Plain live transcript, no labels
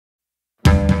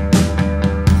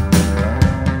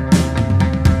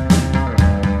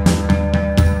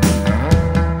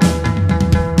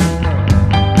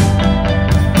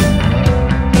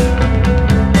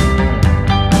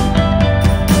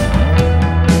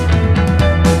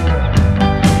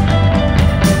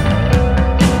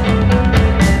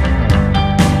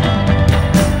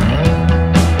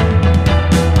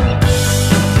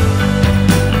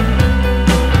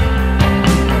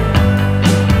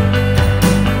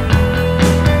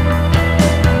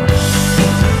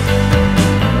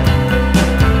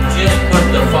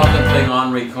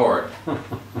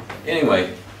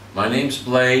name's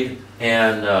Blade,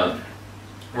 and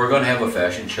we're going to have a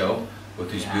fashion show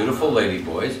with these beautiful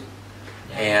ladyboys,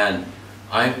 and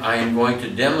I am going to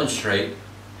demonstrate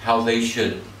how they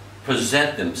should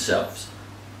present themselves.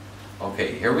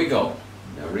 Okay, here we go.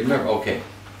 Now remember, okay,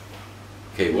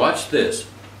 watch this.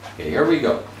 Okay, here we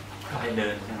go.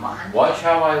 Watch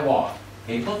how I walk.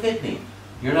 Hey, look at me.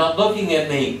 You're not looking at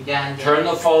me. Turn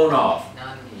the phone off.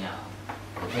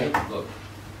 Okay, look.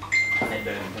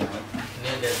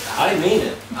 I mean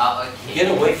it. Get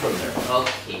away from there.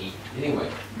 Okay. Anyway,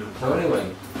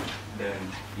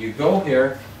 you go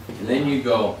here, and then you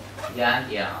go.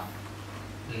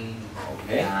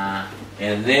 Okay.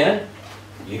 And then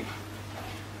you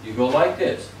go like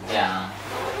this.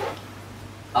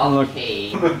 Okay.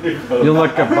 You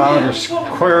look about as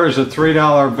square as a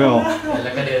 $3 bill.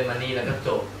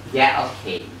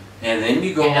 Okay. And then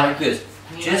you go like this.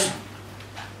 Just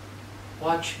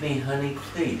watch me, honey,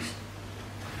 please.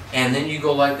 And then you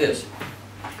go like this.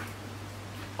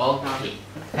 Okay.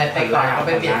 ไปก่อนเขาไ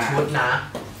ปเปลี่ยนชุดนะ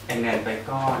แต่งงานไป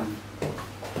ก่อน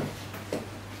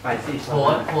ไปสิ โพ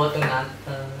สตรงนั้น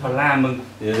พอล่ามึง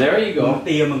There you มึง go. เ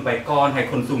ตียมึงไปก่อนให้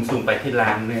คนซูมไปที่ร้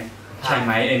านเนี่ยใช่ไห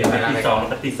มไอ้เดี๋ยวไปที่2แล้ว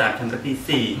ก็ที่3ฉันก็ที่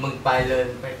4 มึงไปเลย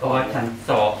ไป เพ ก่ ราะ อน ว่าฉันส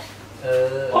อบ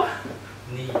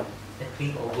นี่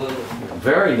acting over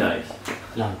Very nice.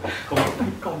 หลังไป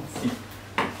ก่อนสิ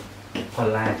พอ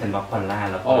ล่าฉันว่าพอล่า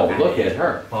แล้ว Oh, look at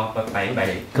her. พอไป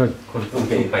Good. คนซูม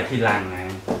ไปที่ร้านไง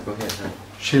Go ahead, honey.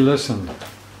 She listened.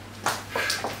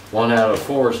 1 out of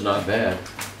 4 is not bad.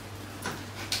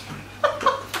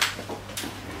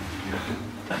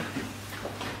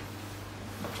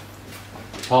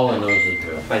 Paula knows the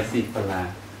drill. ไปสิพอล่า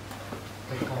ไ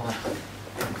ปก่อน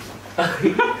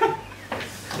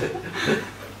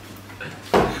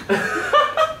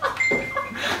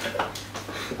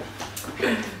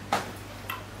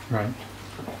Right.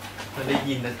 มันได้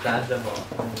ยินนะจ๊ะจะบอก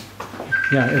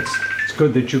Yeah, it's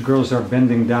good that you girls are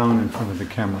bending down in front of the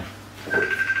camera.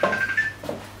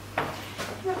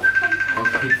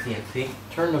 ปิดเสียงสิ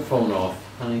Turn the phone off,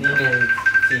 honey. นี่ไง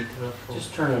ซีโทรโฟน Just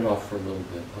turn it off for a little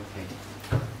bit. Okay.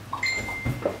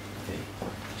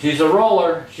 She's a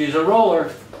roller. She's a roller.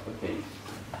 Okay.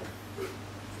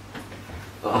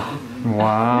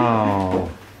 Wow.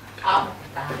 เอา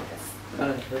ตา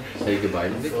Say goodbye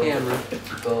to the camera.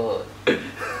 ก็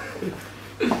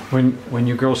When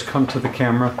you girls come to the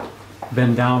camera,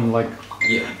 bend down like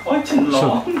Yeah. โอ้ยฉันร้อง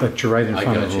so that you're right in I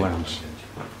front got of the you. lens.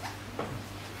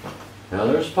 Now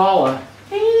there's Paula.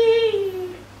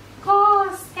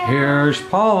 Here's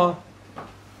Paula.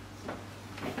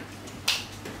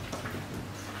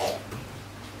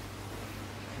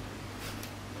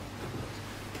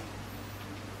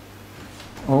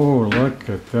 Oh, look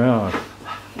at that.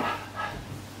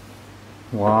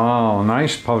 Wow,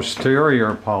 nice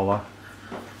posterior, Paula.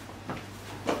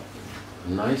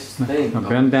 Nice thing. Now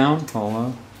bend down, Paula.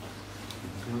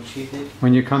 What she did?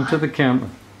 When you come to the camera.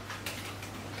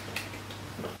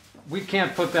 We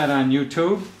can't put that on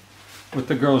YouTube with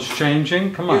the girls changing.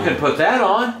 Come on. You can put that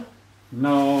on.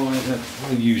 No.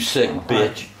 You sick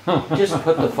bitch. Just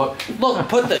put the fuck. Look,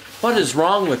 put the. What is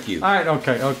wrong with you? All right,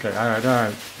 okay, all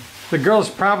right. The girls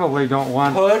probably don't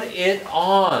want. Put it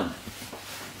on.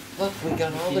 Look, we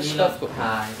got all this stuff. ถ่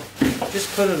าย Just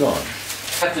put it on.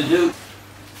 Have to do.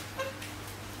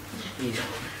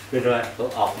 เป็นไรตัว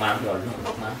ออกมาก่อนอ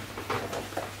อกมา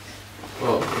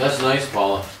Oh, that's nice,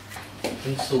 Paula. เ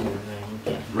ป็นสูงไง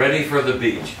Ready for the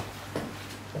beach.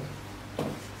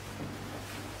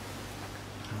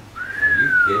 Are you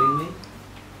kidding me?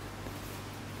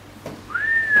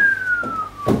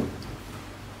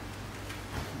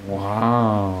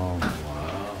 Wow.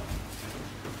 Wow.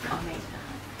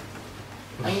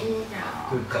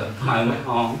 คือเกิดมาไม่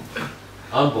ห้อง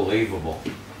Unbelievable.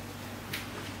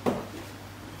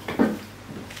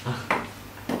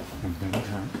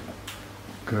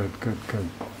 Good.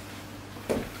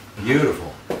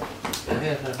 Beautiful.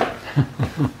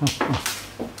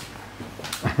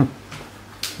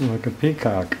 Like a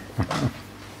peacock.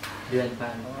 เดือนไป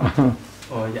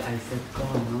โอ้ยไอเซ็ตก้อ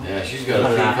นเนาะ Yeah, she's got a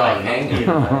peacock hanging.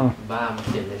 บ้ามันเ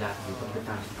สียเวลาอยู่ต้องไปต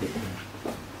ามสติ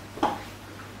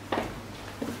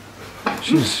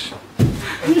She's.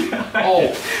 Oh,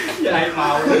 ยายเมา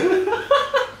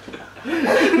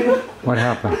What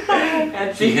happened?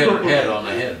 she hit her head on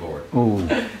the headboard. Oh,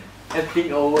 แอคติ้ง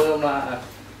โอเวอร์มา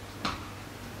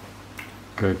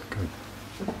good.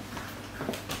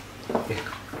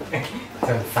 เส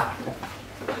ริมสับ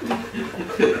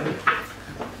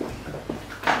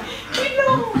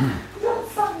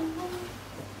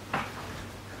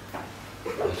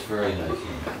That's very nice.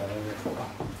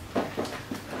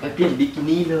 ไปเปลี่ยนบิกิ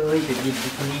นี่เลยไปหยิบบิ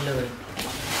กินี่เลย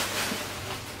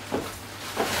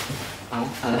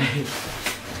อะไร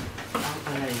อ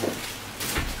ะไร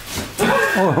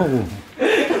โอ้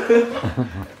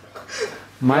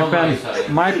ไม่เป็น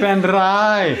ไม่เป็นไร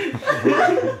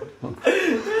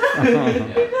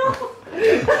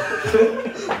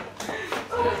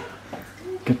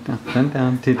Get down, bend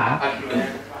down, Tid.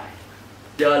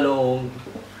 ย่อลง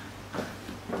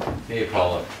Hey,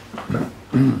 Paula.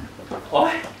 โอ้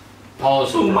ย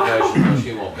Paula's a professional.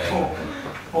 She won't bang.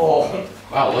 โอ้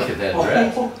Wow, look at that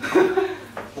dress.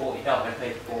 โอ้ยดอกไม่เค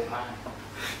ยโป๊ะมาก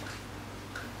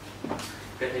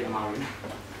ก็เลยเมา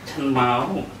ฉันเมา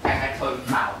แต่ให้ชนเ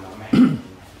ข่าเนาะแม่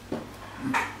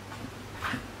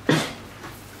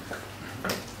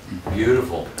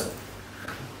Beautiful.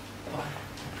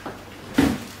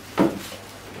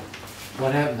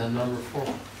 What happened to number 4?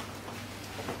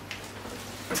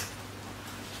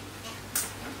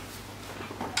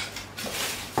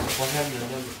 What happened to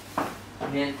number?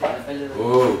 เนียนเสร็จแล้วไปเลย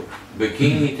Oh,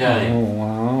 bikini time. Oh,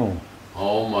 wow.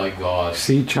 Oh my God.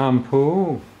 Sea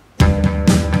shampoo.